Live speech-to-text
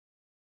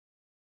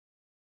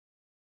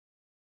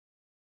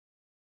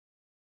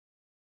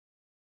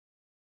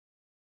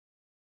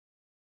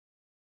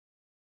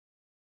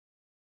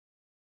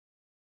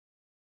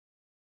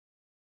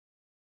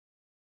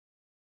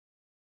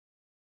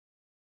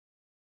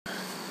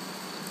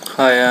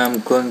Hi,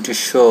 I'm going to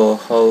show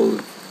how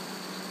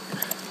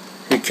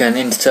you can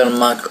install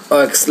Mac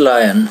OS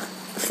Lion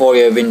for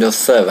your Windows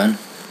 7,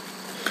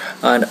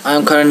 and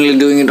I'm currently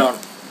doing it on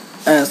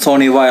a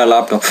Sony Vaio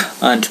laptop,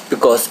 and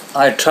because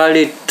I tried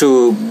it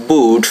to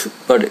boot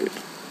but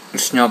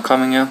it's not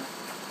coming up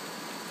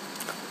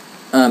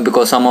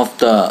because some of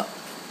the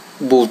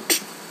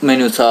boot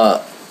menus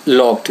are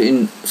locked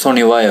in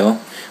Sony Vaio,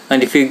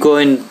 and if you go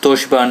in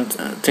Toshiba and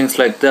things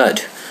like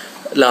that,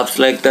 labs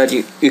like that,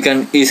 you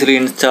can easily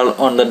install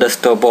on the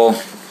desktop or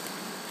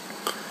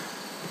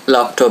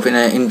laptop in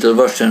an Intel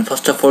version.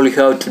 First of all, you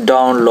have to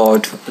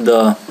download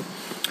the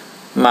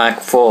Mac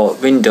for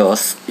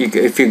Windows.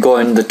 If you go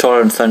in the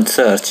torrents and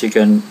search, you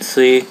can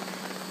see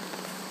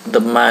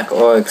the Mac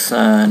OS,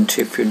 and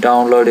if you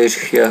download it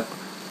here,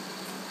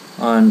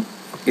 and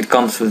it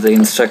comes with the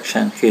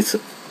instruction. He's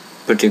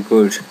pretty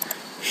good.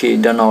 He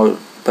done all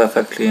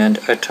perfectly, and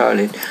I tried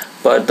it.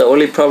 But the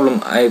only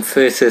problem I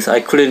face is I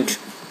couldn't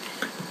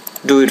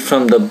do it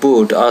from the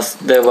boot, as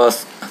there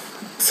was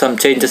some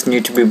changes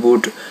need to be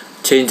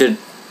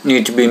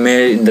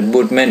made in the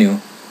boot menu.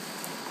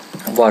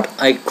 What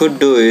I could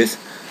do is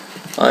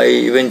I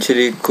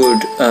eventually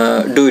could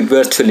do it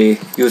virtually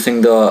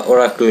using the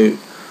Oracle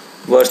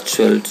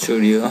Virtual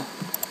Studio.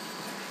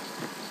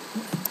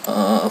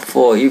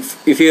 For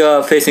if you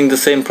are facing the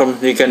same problem,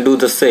 you can do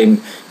the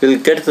same. You'll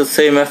get the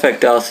same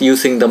effect as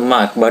using the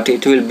Mac, but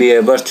it will be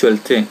a virtual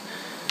thing.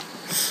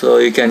 So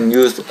you can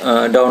use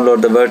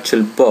download the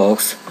virtual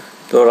box,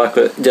 the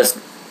Oracle. Just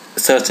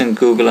search in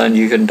Google and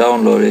you can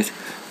download it.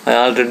 I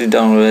already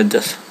downloaded,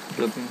 just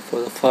looking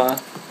for the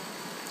file,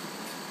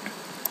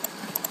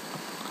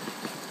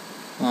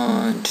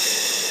 and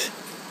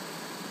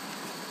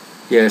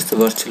here's the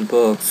virtual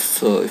box.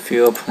 So if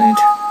you open it,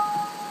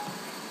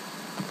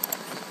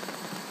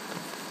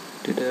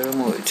 did I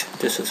remove it?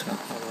 This is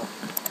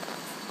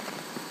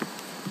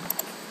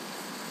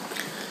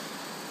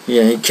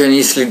yeah, you can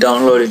easily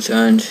download it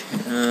and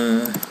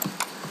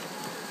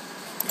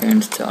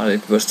install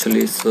it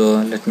virtually.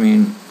 So let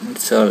me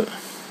install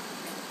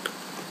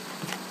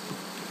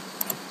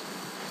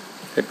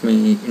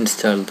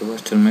the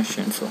virtual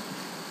machine. So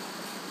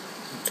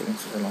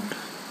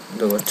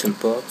the virtual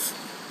box.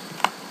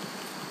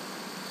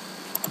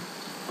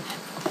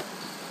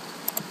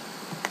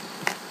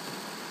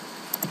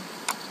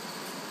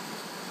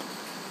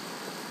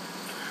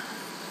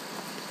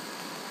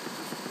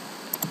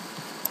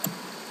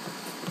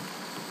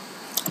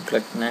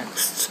 Click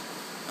next.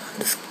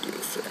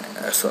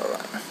 That's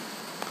alright.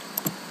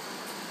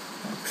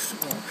 Next,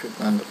 click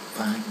on the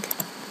bank.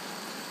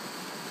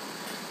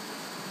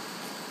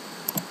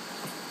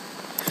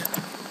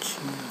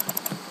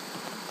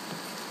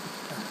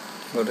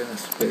 Go to the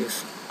space.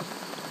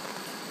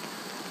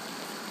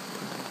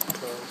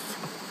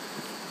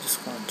 Just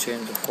gonna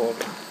change the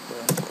folder.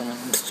 I'm gonna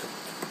install.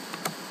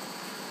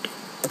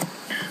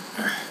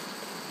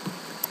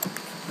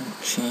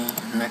 Okay,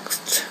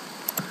 next.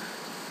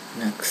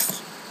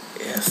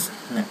 Yes,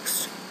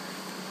 next.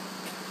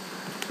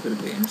 Will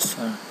be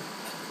installed.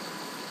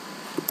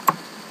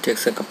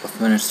 Takes a couple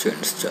of minutes to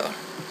install.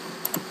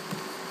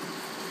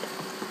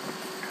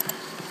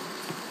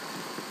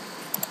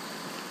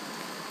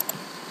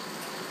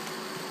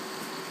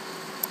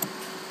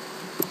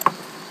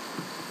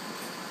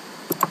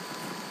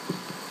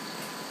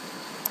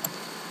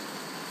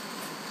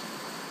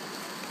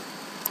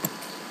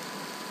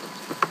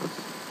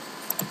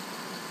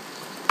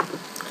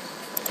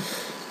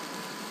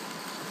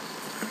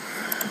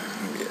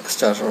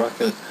 Start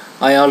Oracle.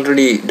 I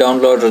already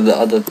downloaded the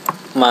other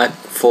Mac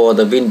for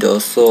the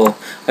Windows, so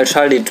I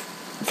tried it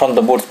from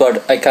the boot,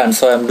 but I can't,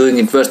 so I'm doing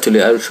it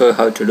virtually. I'll show you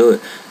how to do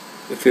it.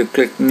 If you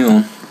click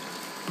new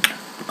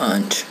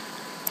and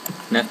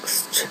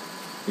next,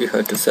 you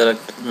have to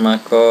select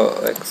Mac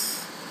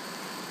OS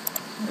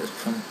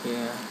from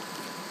here,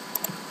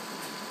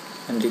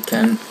 and you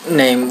can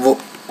name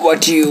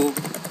what you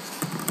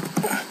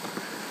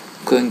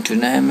going to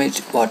name it,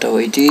 whatever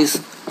it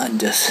is. And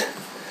just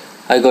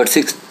I got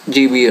 6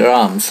 GB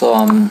RAM, so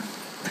I'm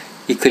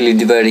equally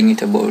dividing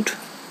it about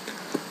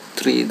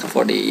 3 to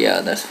 40.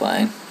 Yeah, that's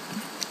fine.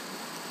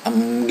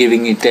 I'm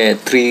giving it a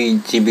 3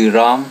 GB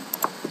RAM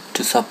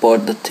to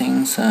support the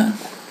things, and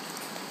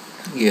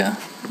yeah,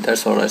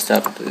 that's all I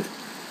started with.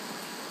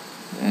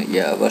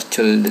 Yeah,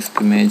 virtual disk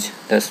image,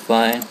 that's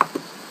fine,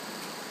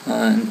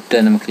 and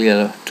dynamically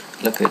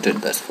allocated,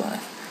 that's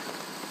fine.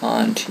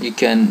 And you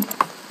can,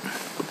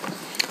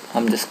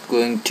 I'm just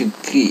going to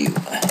give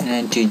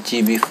 90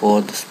 GB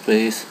for the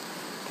space,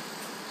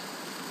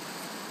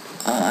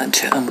 and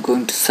I'm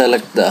going to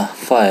select the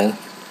file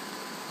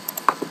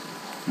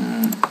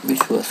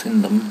which was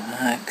in the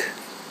Mac.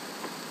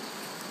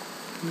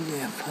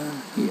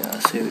 Yeah,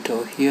 save it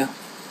over here.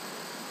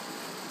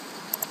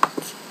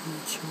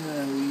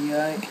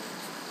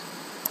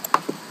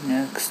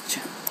 Next,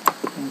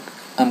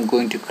 I'm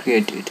going to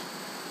create it.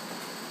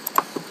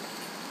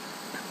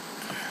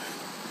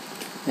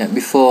 Yeah,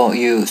 before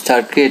you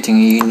start creating,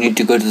 you need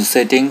to go to the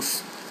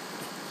settings.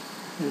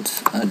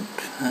 It's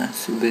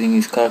advanced, everything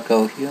is correct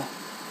over here.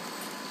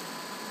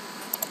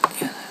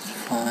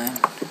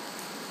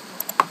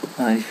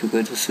 and if you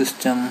go to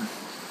system,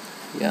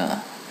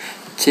 yeah,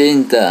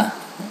 change the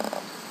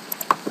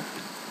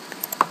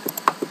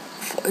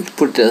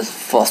put as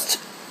first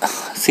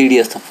CD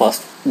as the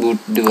first boot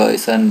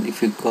device, and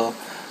if you go,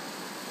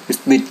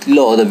 it's a bit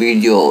low the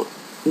video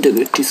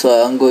integrity,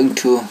 so I'm going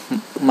to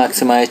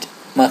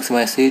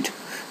maximize it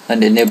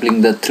and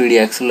enabling the 3D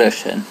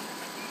acceleration.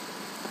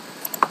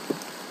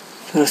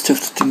 The rest of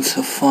the things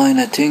are fine,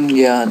 I think.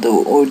 Yeah, the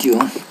audio.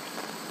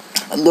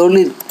 The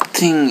only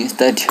thing is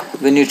that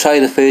when you try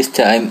the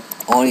FaceTime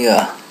on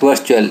your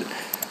virtual,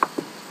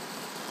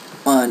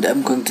 and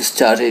I'm going to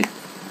start it.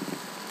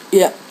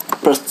 Yeah,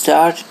 press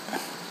start.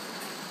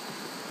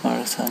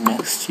 Or so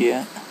next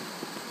year.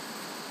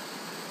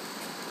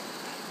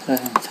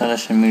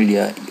 Installation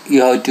media.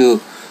 You have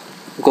to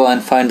go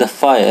and find the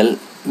file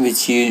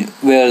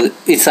where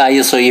it's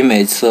ISO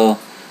image. So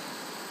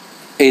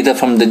either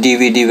from the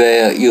DVD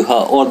where you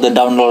have, or the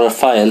downloader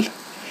file,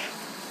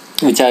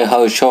 which I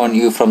have shown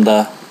you from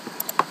the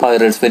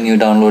pirates when you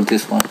download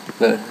this one.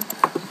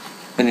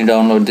 When you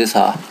download this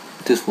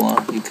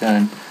one, you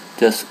can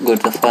just go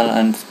to the file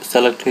and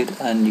select it,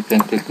 and you can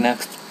click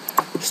next,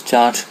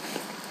 start.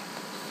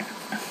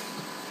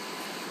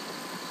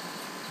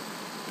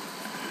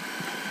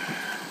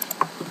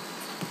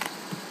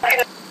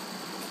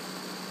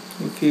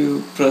 If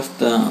you press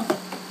the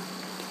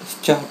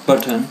start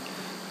button,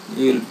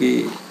 you will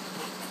be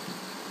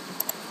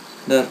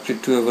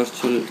directed to a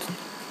virtual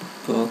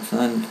box,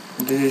 and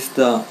this is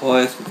the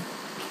OS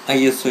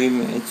ISO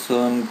image.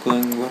 So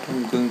what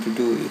I'm going to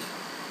do is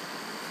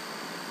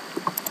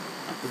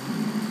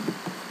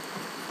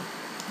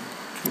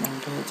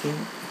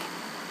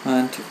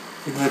and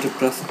you have to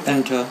press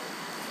enter.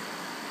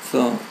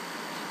 So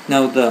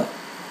now the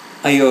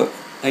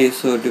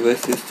ISO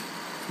device is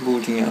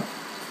booting up.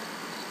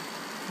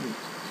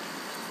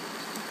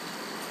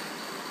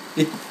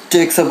 It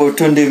takes about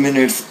 20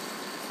 minutes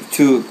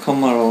to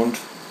come around.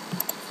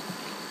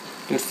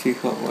 Let's see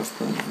what's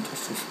going on.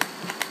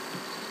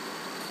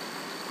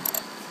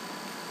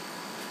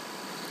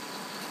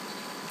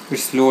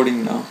 It's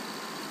loading now.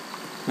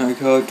 Now you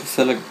have to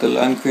select the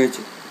language.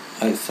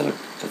 I select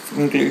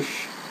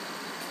English.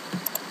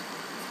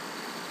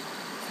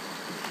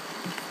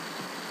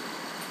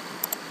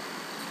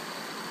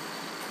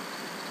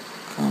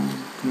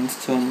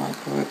 Install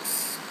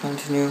osX,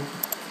 continue.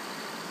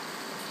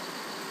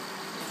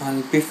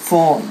 And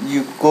before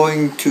you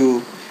going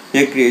to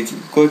agree,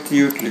 go to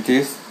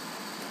utilities,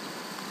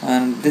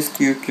 and this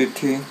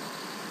utility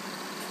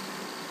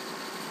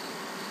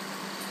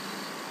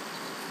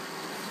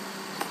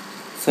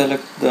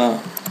select the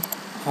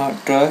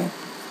hard drive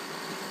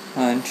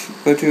and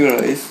go to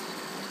erase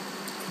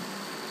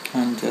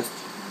and just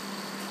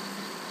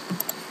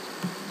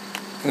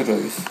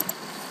erase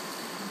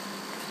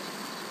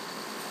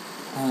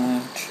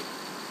and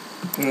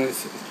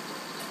erase it.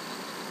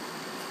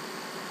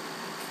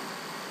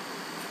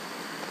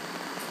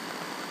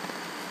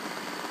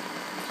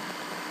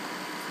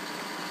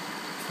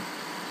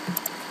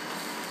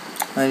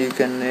 And you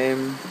can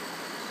name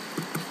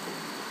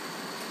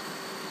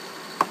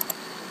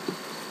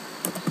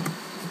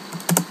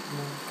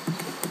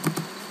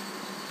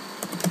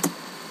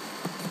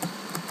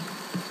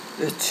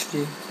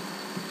HD.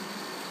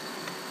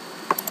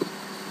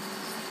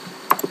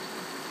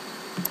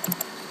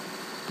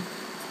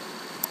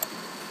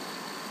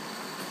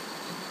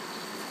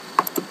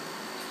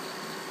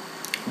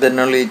 Then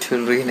only it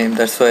will rename.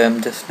 That's why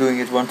I'm just doing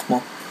it once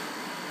more.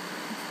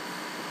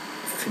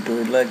 If you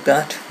do it like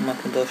that,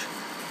 Macintosh.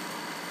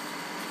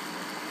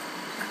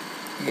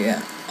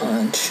 Yeah,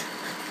 and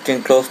you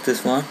can close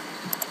this one,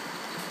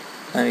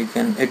 and you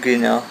can agree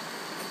now.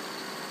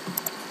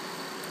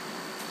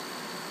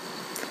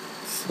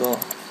 So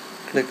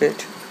click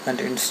it and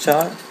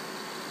install.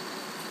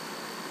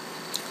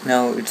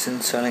 Now it's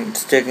installing. It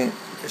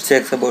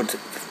takes about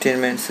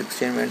 15 minutes,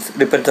 16 minutes,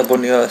 depends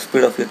upon your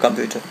speed of your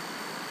computer.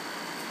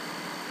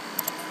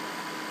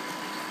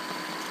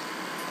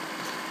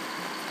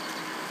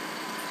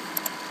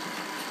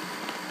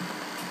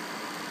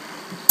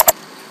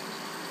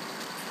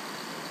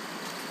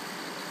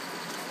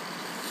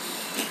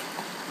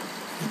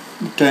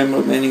 Time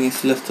remaining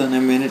is less than a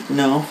minute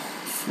now,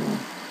 so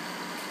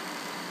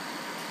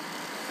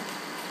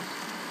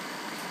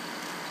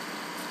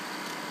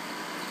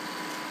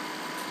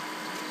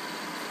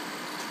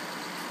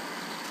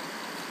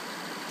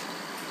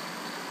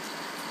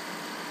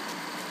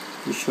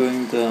it's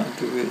showing the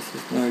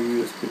devices, no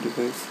USB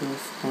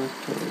devices,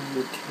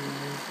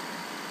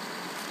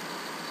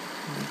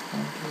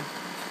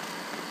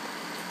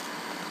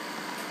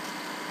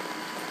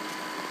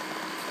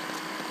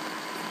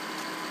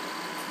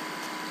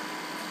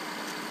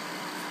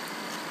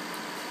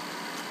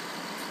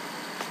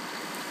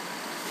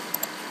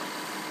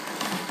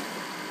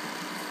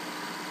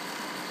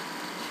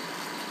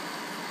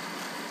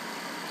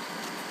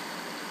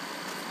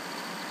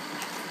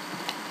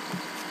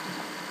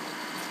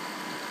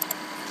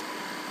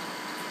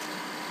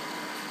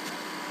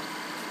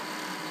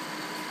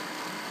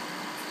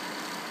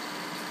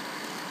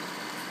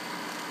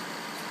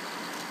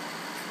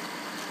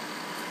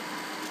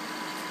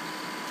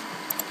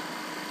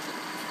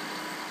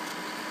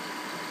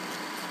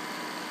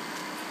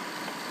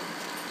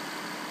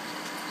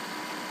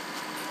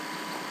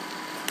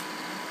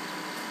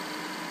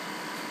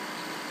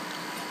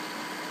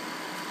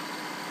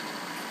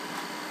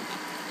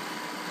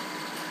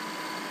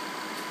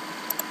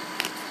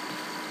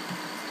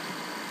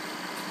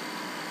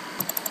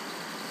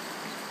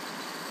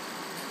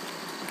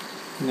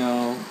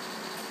 Now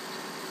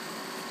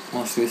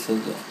must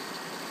reset the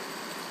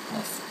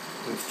must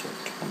restart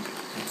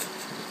complete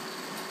instruction.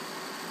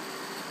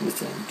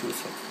 Reset in 2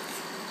 seconds.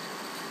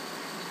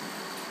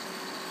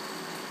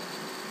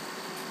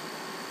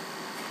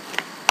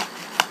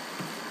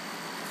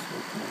 So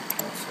can I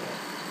transfer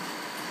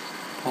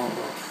power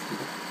off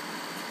here.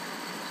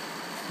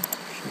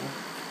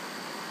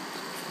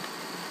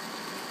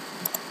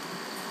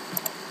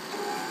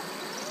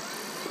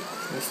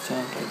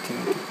 Restart, I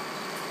think.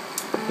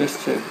 Let's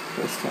check.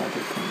 Restart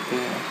it from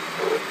there.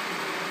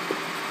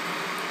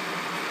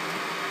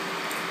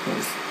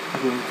 First,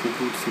 going to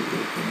boot CD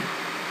again.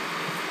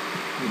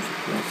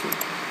 Press it.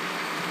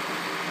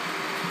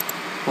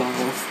 Power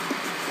off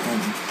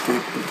and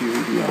take the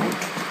DVD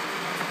out.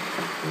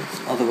 Yes,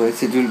 otherwise,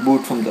 it will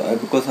boot from the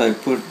because I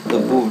put the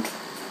boot,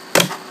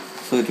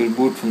 so it will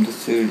boot from the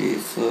CD.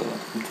 So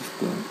I'm just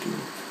going to.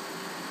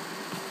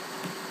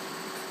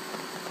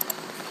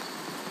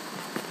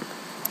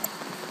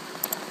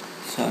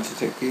 Start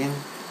it again.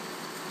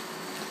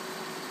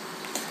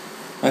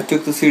 I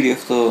took the CD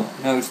off, so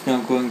now it's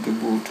not going to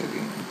boot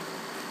again.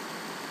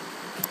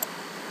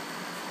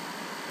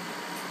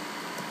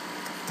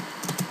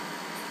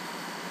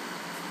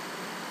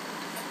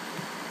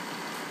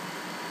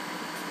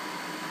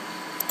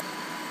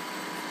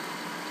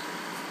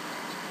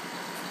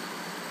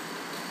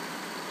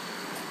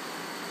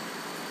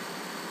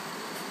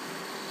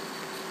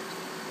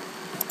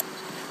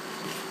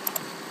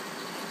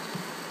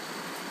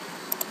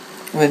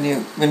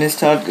 When you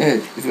start,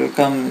 it will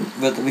come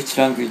with which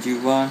language you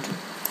want.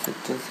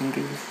 Set as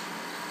English.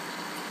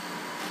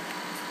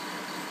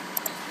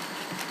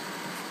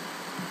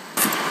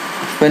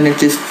 When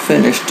it is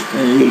finished,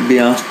 you'll be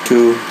asked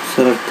to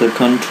select the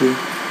country.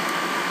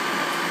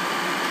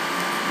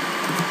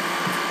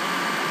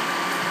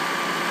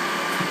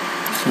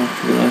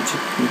 Select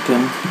United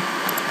Kingdom.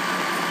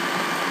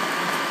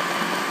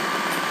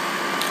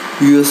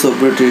 US or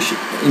British,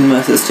 in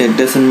my system, it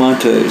doesn't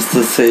matter, it's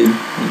the same.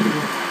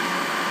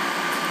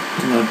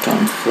 Do not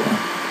transfer.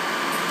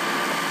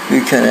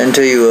 You can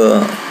enter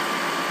your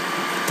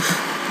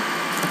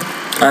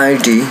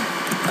ID,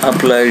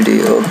 Apple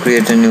ID, or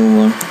create a new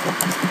one.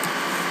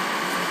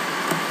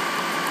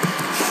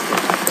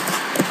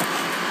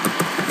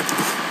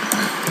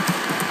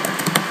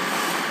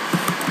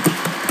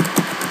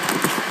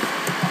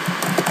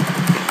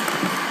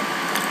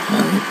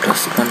 And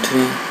press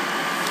continue.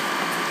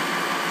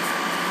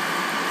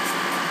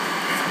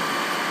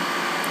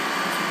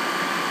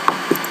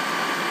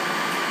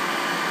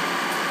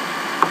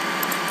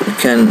 You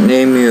can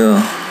name your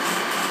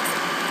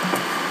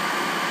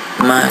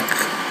Mac.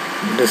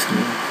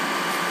 Doesn't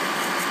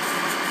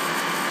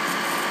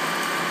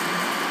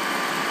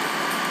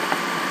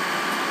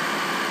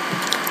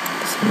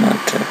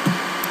matter.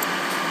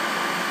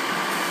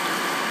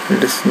 You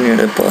just need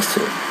a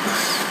password.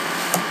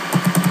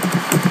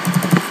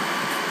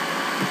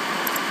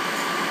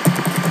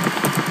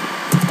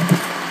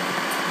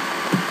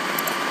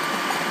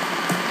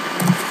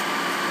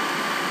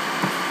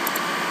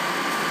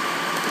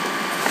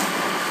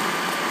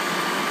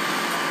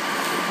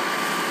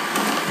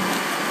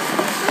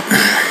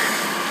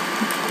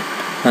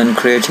 And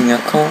creating an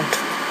account.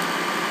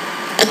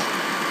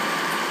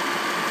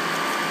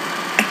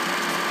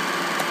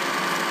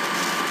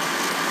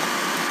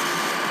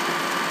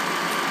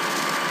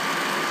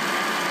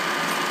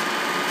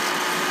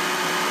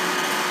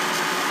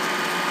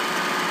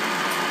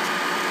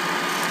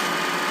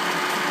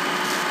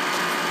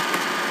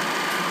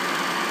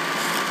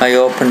 I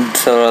opened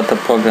several other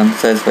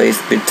programs, that's why it's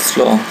a bit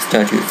slow.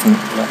 Start using it.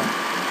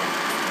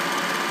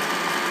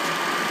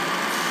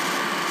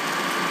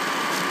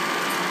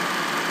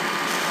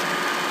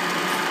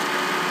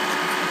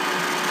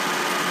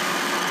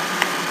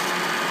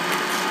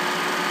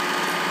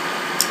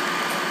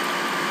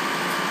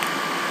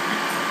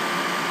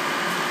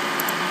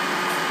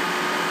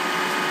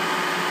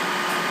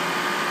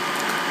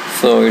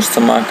 So it's the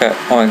Mac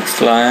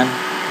OS Lion.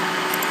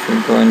 If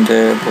you go in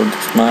there about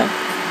this Mac,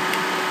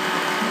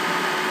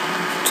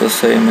 it's the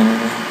same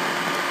anyway.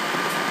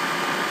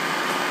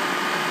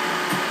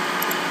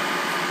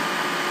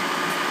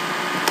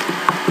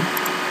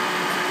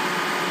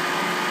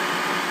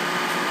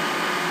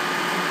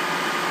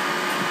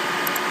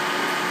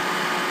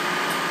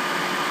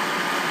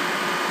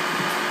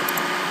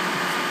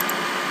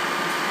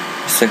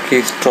 It's a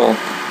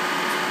keystroke.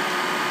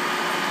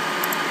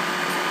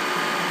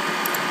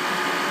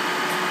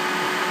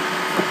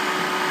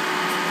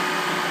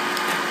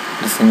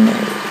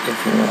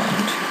 If you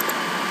want,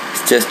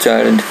 it's just to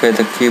identify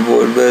the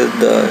keyboard where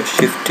the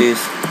shift is.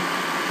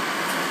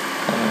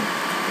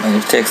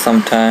 It takes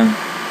some time.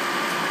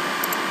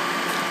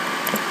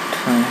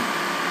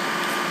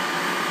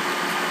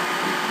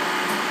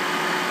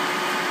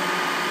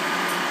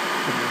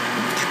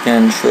 You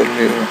can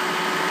surely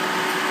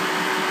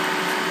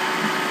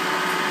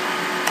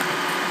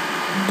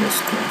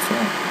just go.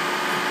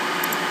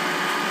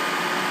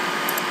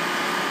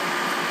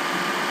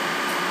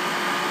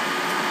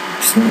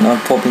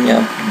 Not popping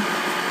up.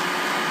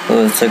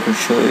 so that I could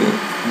show you,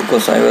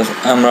 because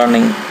I'm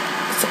running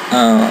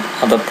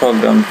other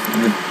programs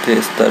with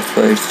this, that's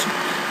why it's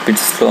a bit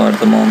slow at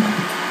the moment.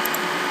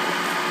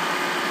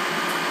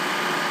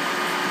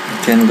 You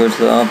can go to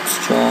the App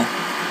Store.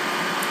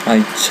 I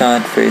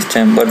chat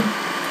FaceTime, but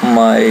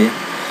my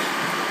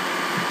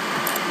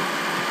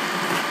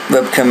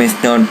webcam is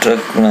not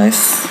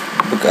recognized.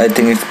 I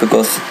think it's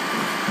because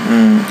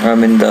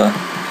I'm in the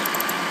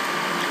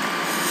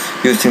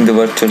using the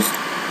virtual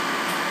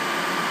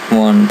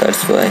one,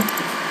 that's why.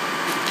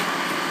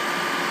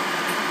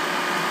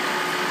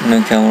 No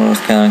camera was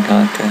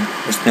connected.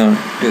 It's not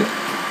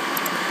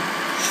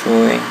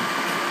showing.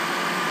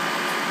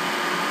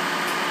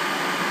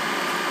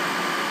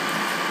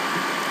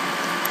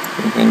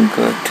 You can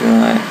go to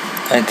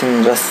I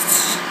think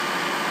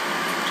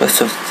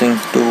rest of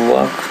things do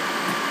work.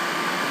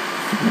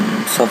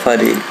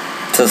 Safari,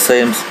 it's the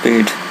same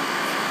speed,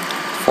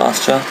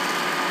 faster.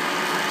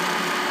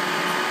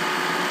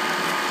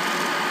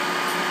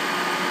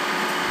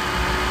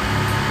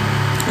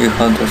 You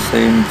have the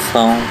same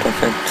sound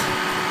effect.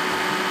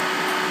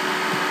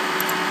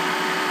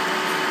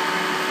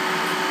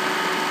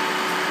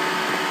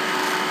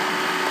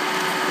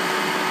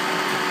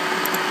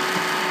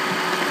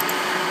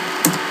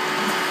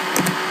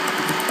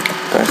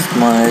 That's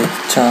my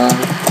channel.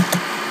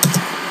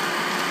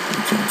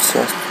 You can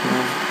search me.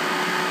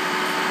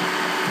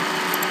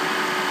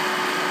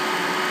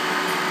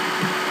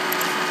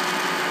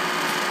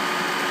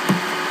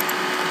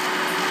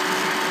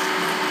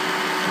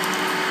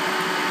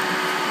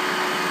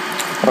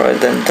 Alright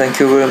then, thank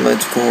you very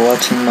much for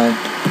watching my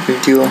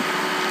video.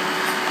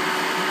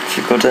 If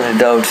you got any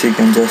doubts, you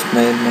can just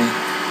mail me,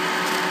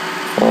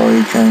 or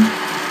you can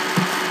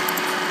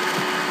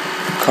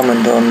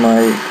comment on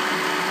my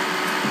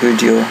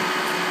video.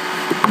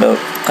 No,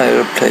 I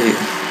reply you.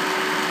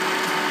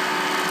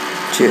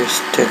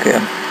 Cheers, take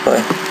care,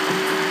 bye.